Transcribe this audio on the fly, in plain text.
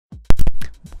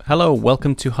Hello,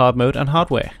 welcome to Hard Mode and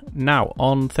Hardware. Now,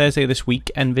 on Thursday this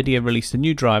week, nVidia released the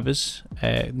new drivers,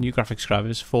 new graphics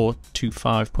drivers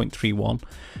 425.31,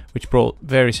 which brought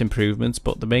various improvements,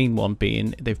 but the main one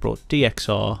being they've brought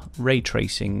DXR ray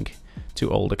tracing to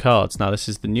older cards. Now, this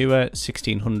is the newer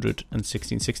 1600 and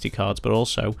 1660 cards, but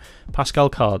also Pascal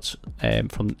cards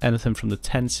from anything from the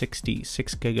 1060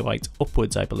 6GB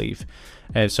upwards, I believe.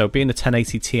 So, being a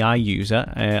 1080 Ti user,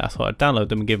 I thought I'd download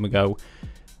them and give them a go.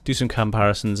 Do some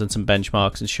comparisons and some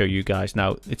benchmarks and show you guys.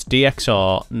 Now, it's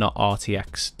DXR, not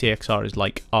RTX. DXR is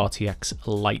like RTX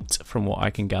Lite, from what I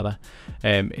can gather.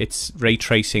 It's ray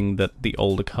tracing that the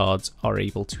older cards are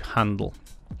able to handle.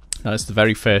 Now, it's the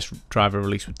very first driver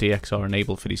release with DXR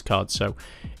enabled for these cards, so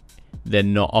they're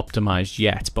not optimized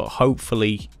yet, but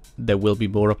hopefully there will be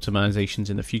more optimizations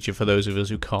in the future for those of us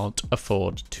who can't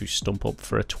afford to stump up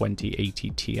for a 2080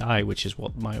 Ti, which is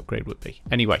what my upgrade would be.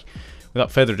 Anyway, without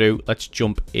further ado, let's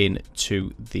jump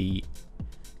into the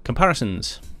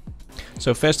comparisons.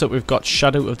 So first up, we've got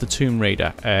Shadow of the Tomb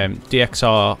Raider.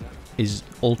 DXR is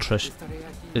Ultra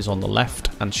is on the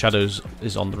left and Shadows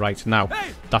is on the right. Now,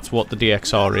 that's what the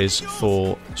DXR is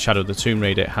for Shadow of the Tomb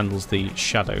Raider. It handles the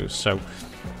shadows. So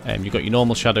you've got your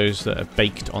normal shadows that are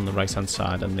baked on the right hand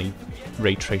side and the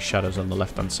ray trace shadows on the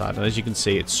left hand side. And as you can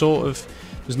see, it's sort of,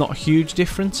 there's not a huge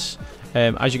difference.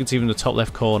 As you can see from the top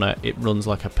left corner, it runs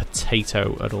like a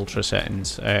potato at ultra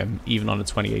settings, even on a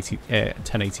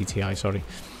 1080 Ti. Sorry.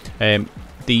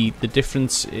 The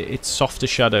difference, it's softer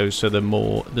shadows, so there's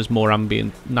more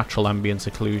natural ambient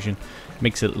occlusion,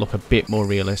 makes it look a bit more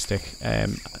realistic.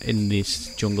 In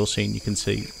this jungle scene, you can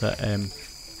see that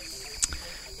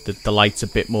the light's a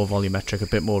bit more volumetric, a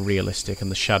bit more realistic,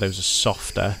 and the shadows are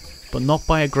softer, but not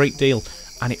by a great deal.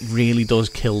 And it really does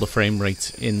kill the frame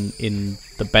rate in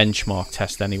the benchmark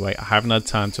test anyway. I haven't had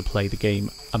time to play the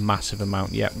game a massive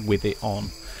amount yet with it on,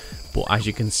 but as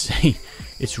you can see,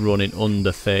 it's running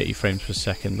under 30 frames per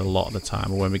second a lot of the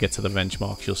time. And when we get to the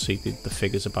benchmarks, you'll see the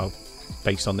figures about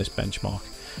based on this benchmark.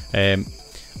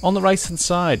 On the right hand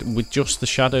side, with just the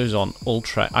shadows on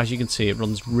Ultra, as you can see, it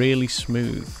runs really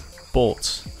smooth,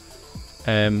 but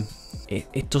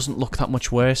it doesn't look that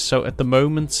much worse. So at the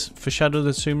moment, for Shadow of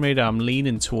the Tomb Raider, I'm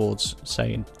leaning towards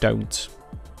saying don't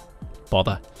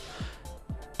bother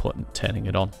turning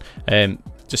it on.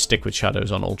 Just stick with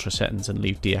shadows on ultra settings and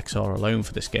leave DXR alone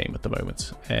for this game at the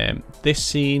moment. This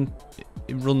scene,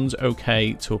 it runs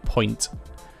okay to a point.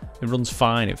 It runs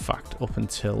fine, in fact, up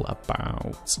until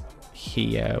about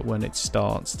here when it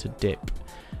starts to dip,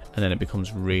 and then it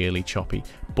becomes really choppy.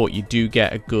 But you do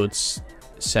get a good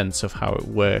sense of how it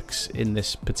works in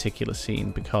this particular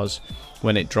scene, because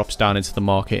when it drops down into the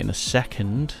market in a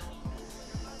second,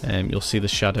 you'll see the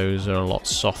shadows are a lot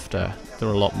softer. They're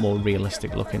a lot more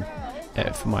realistic looking,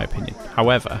 for my opinion.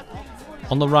 However,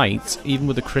 on the right, even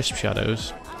with the crisp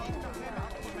shadows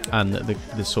and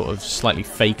the sort of slightly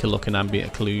faker looking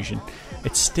ambient occlusion,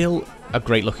 it's still a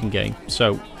great looking game.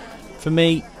 So for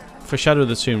me, for Shadow of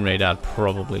the Tomb Raider, I'd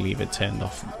probably leave it turned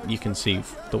off. You can see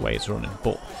the way it's running,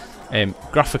 but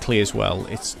graphically as well,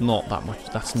 it's not that much.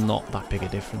 That's not that big a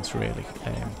difference, really.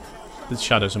 The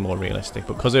shadows are more realistic,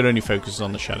 but because it only focuses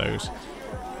on the shadows,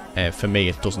 for me,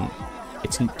 it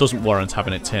doesn't warrant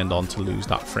having it turned on to lose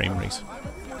that frame rate.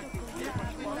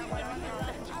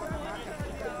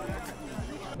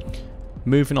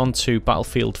 Moving on to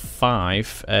Battlefield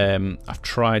 5, I've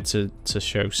tried to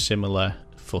show similar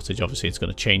footage. Obviously, it's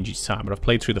going to change each time, but I've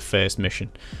played through the first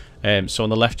mission. So on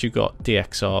the left, you've got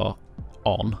DXR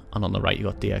on, and on the right you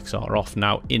got DXR off.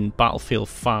 Now in Battlefield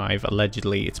 5,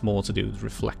 allegedly it's more to do with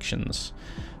reflections,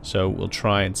 so we'll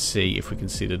try and see if we can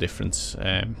see the difference.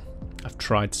 I've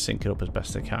tried to sync it up as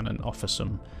best I can and offer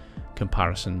some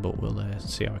comparison, but we'll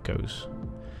see how it goes.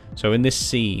 So in this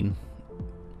scene,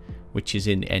 which is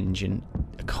in engine,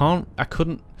 I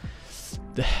couldn't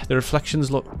the reflections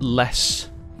look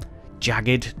less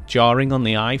jagged, jarring on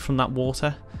the eye from that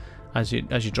water as you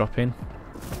drop in.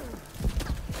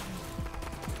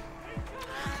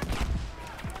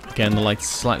 Again, the light's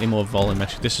slightly more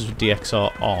volumetric. This is with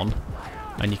DXR on,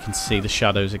 and you can see the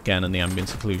shadows again and the ambient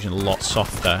occlusion a lot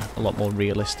softer, a lot more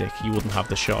realistic. You wouldn't have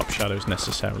the sharp shadows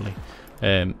necessarily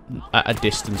at a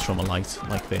distance from a light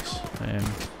like this.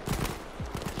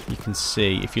 You can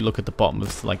see, if you look at the bottom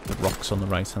of like the rocks on the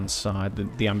right hand side,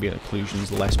 the ambient occlusion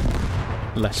is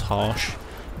less harsh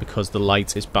because the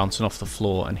light is bouncing off the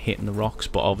floor and hitting the rocks,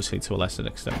 but obviously to a lesser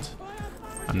extent.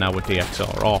 And now with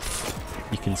DXR off,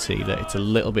 you can see that it's a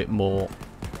little bit more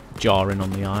jarring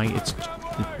on the eye.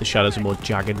 The shadows are more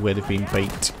jagged where they've been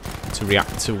baked to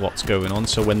react to what's going on.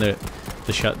 So when the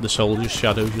the soldiers'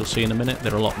 shadows you'll see in a minute.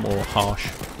 They're a lot more harsh,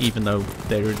 even though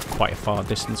they're quite a far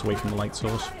distance away from the light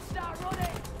source.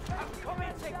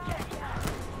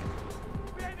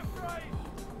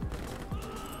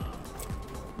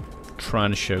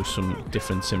 Trying to show some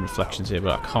difference in reflections here,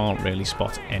 but I can't really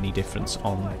spot any difference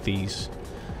on these,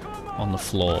 on the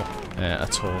floor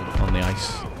at all, on the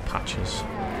ice patches.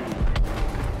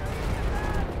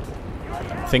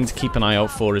 Thing to keep an eye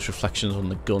out for is reflections on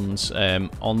the guns.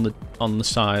 On the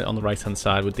side, on the right hand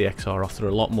side with the DXR off, they're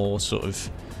a lot more sort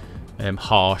of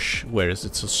harsh, whereas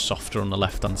it's softer on the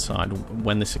left hand side.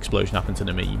 When this explosion happened to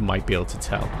me, you might be able to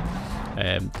tell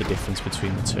the difference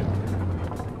between the two.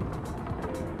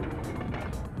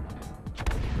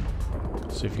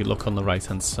 So if you look on the right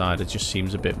hand side, it just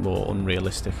seems a bit more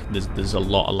unrealistic. There's a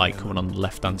lot of light coming on the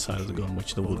left hand side of the gun,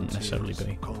 which there wouldn't necessarily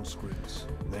be.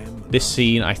 This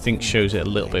scene I think shows it a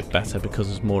little bit better because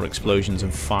there's more explosions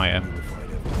and fire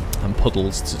and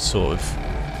puddles to sort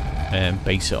of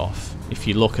base it off. If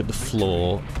you look at the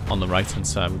floor on the right hand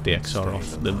side with DXR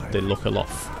off, they look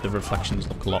the reflections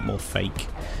look a lot more fake.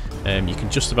 You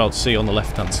can just about see on the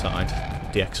left hand side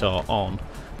DXR on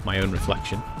my own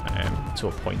reflection to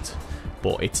a point,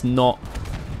 but it's not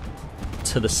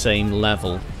to the same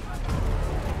level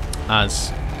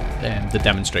as the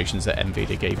demonstrations that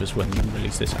nVidia gave us when we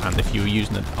released this. And if you were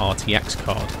using an RTX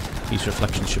card, these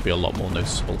reflections should be a lot more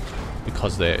noticeable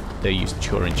because they use the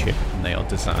Turing chip and they are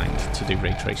designed to do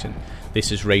ray tracing.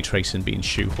 This is ray tracing being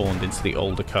shoehorned into the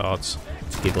older cards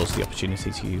to give us the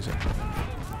opportunity to use it.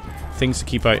 Things to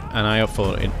keep an eye out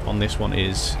for on this one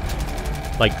is,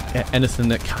 like, anything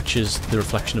that catches the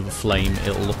reflection of a flame,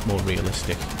 it'll look more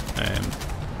realistic.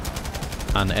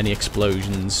 And any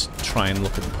explosions, try and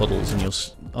look at the puddles, and you'll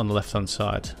on the left hand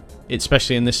side,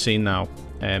 especially in this scene now.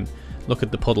 Look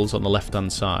at the puddles on the left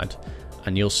hand side,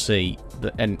 and you'll see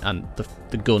that, and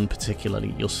the gun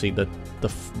particularly, you'll see that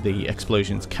the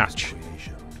explosions catch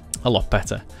a lot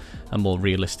better and more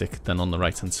realistic than on the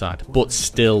right hand side, but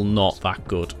still not that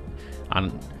good.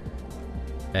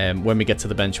 And when we get to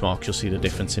the benchmarks, you'll see the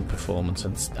difference in performance,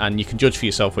 and you can judge for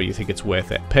yourself whether you think it's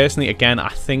worth it. Personally, again, I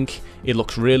think it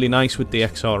looks really nice with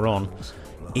DXR on.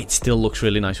 It still looks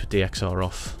really nice with DXR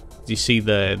off. You see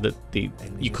the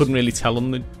you couldn't really tell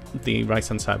on the right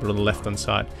hand side, but on the left hand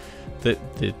side,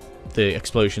 the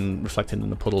explosion reflected in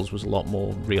the puddles was a lot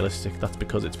more realistic. That's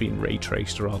because it's been ray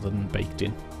traced rather than baked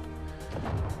in.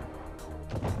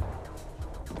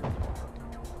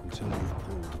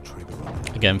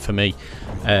 Again, for me,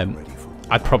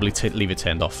 I'd probably leave it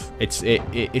turned off.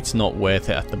 It's not worth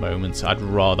it at the moment. I'd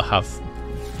rather have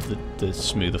the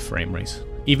smoother frame rate.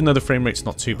 Even though the frame rate's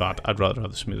not too bad, I'd rather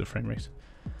have the smoother frame rate.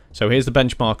 So here's the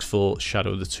benchmarks for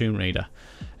Shadow of the Tomb Raider.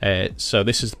 So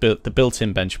this is the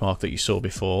built-in benchmark that you saw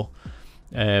before.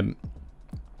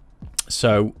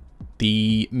 So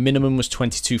the minimum was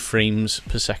 22 frames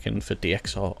per second for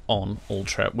DXR on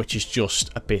Ultra, which is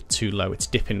just a bit too low. It's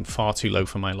dipping far too low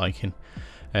for my liking.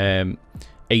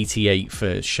 88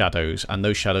 for shadows, and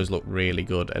those shadows look really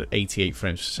good at 88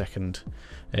 frames per second.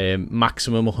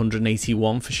 Maximum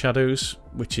 181 for shadows,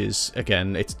 which is,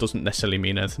 again, it doesn't necessarily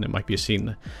mean anything. It might be a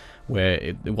scene where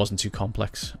it wasn't too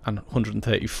complex. And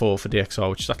 134 for DXR,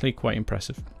 which is actually quite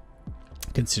impressive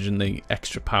considering the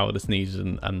extra power that's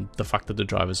needed and the fact that the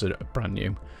drivers are brand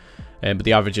new. But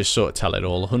the averages sort of tell it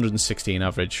all. 116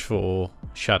 average for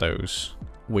shadows,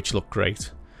 which look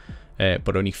great,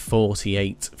 but only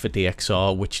 48 for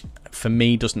DXR, which for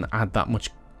me doesn't add that much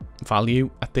value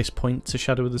at this point to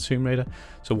Shadow of the Tomb Raider.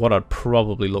 So what I'd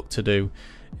probably look to do,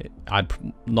 I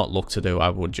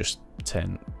would just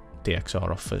turn DXR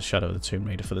off for Shadow of the Tomb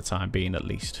Raider for the time being, at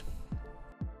least.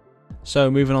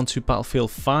 So moving on to Battlefield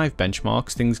 5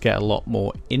 benchmarks, things get a lot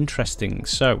more interesting.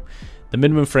 So the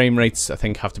minimum frame rates, I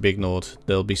think, have to be ignored.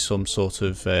 There'll be some sort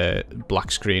of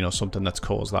black screen or something that's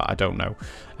caused that, I don't know.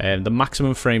 The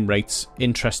maximum frame rates,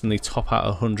 interestingly, top at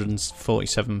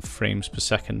 147 frames per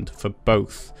second for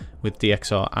both with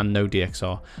DXR and no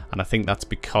DXR. And I think that's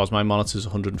because my monitor's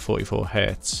 144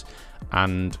 Hz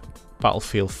and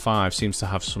Battlefield 5 seems to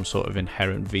have some sort of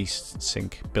inherent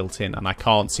V-Sync built in, and I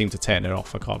can't seem to turn it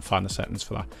off. I can't find the settings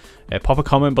for that. Pop a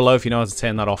comment below if you know how to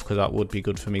turn that off, because that would be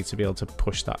good for me to be able to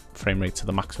push that frame rate to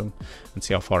the maximum and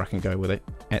see how far I can go with it.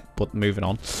 But moving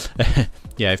on.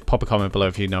 Yeah, pop a comment below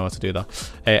if you know how to do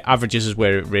that. Averages is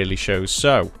where it really shows.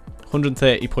 So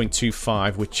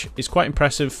 130.25, which is quite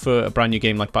impressive for a brand new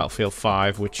game like Battlefield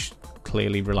 5, which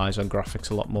clearly relies on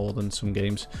graphics a lot more than some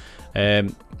games.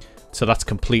 So that's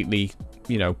completely,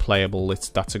 playable.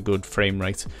 That's a good frame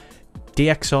rate.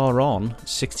 DXR on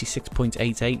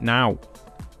 66.88. Now,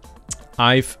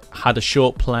 I've had a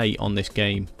short play on this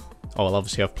game oh well,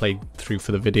 obviously I've played through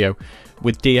for the video.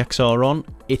 With DXR on,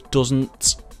 it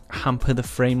doesn't hamper the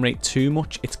frame rate too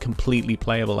much. It's completely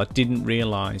playable. I didn't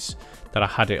realise that I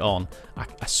had it on.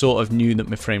 I sort of knew that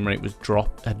my frame rate was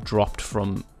dropped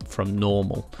from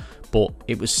normal, but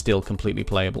it was still completely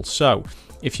playable. So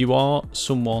if you are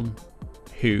someone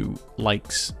who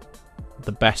likes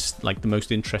the best, like the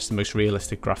most interesting, most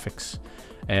realistic graphics,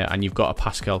 and you've got a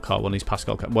Pascal card, one of these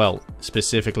Pascal cards, well,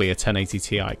 specifically a 1080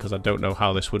 Ti, because I don't know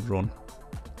how this would run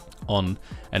on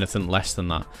anything less than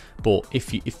that. But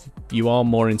if you are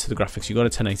more into the graphics, you've got a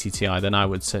 1080 Ti, then I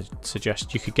would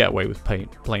suggest you could get away with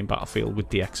playing Battlefield with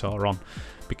DXR on,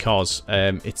 because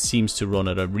it seems to run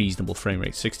at a reasonable frame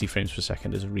rate. 60 frames per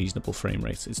second is a reasonable frame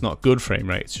rate. It's not a good frame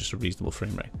rate, it's just a reasonable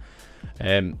frame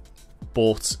rate.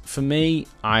 But for me,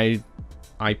 I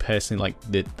personally like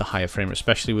the higher frame rate,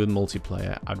 especially with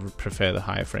multiplayer. I'd prefer the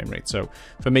higher frame rate. So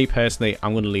for me personally,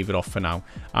 I'm going to leave it off for now.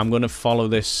 I'm going to follow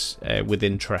this with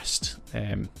interest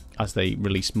as they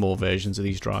release more versions of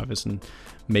these drivers and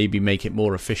maybe make it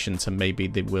more efficient, and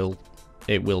maybe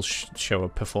it will show a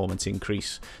performance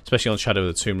increase, especially on Shadow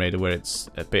of the Tomb Raider, where it's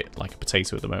a bit like a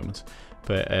potato at the moment.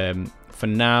 But for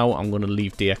now, I'm going to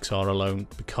leave DXR alone,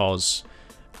 because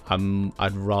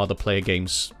I'd rather play a game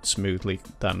smoothly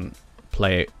than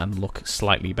play it and look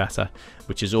slightly better,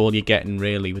 which is all you're getting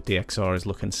really with DXR, is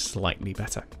looking slightly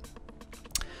better.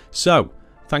 So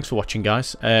thanks for watching,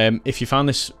 guys. If you found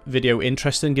this video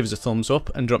interesting, give us a thumbs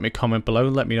up and drop me a comment below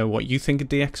and let me know what you think of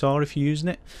DXR if you're using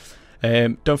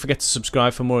it. Don't forget to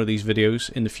subscribe for more of these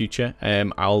videos in the future.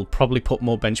 I'll probably put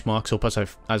more benchmarks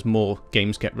up as more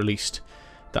games get released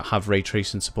that have ray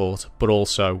tracing support, but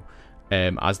also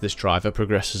as this driver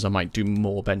progresses, I might do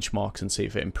more benchmarks and see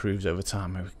if it improves over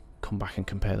time. Maybe come back and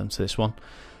compare them to this one.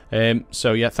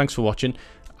 So yeah, thanks for watching,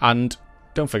 and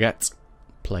don't forget,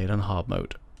 play it on hard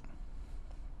mode.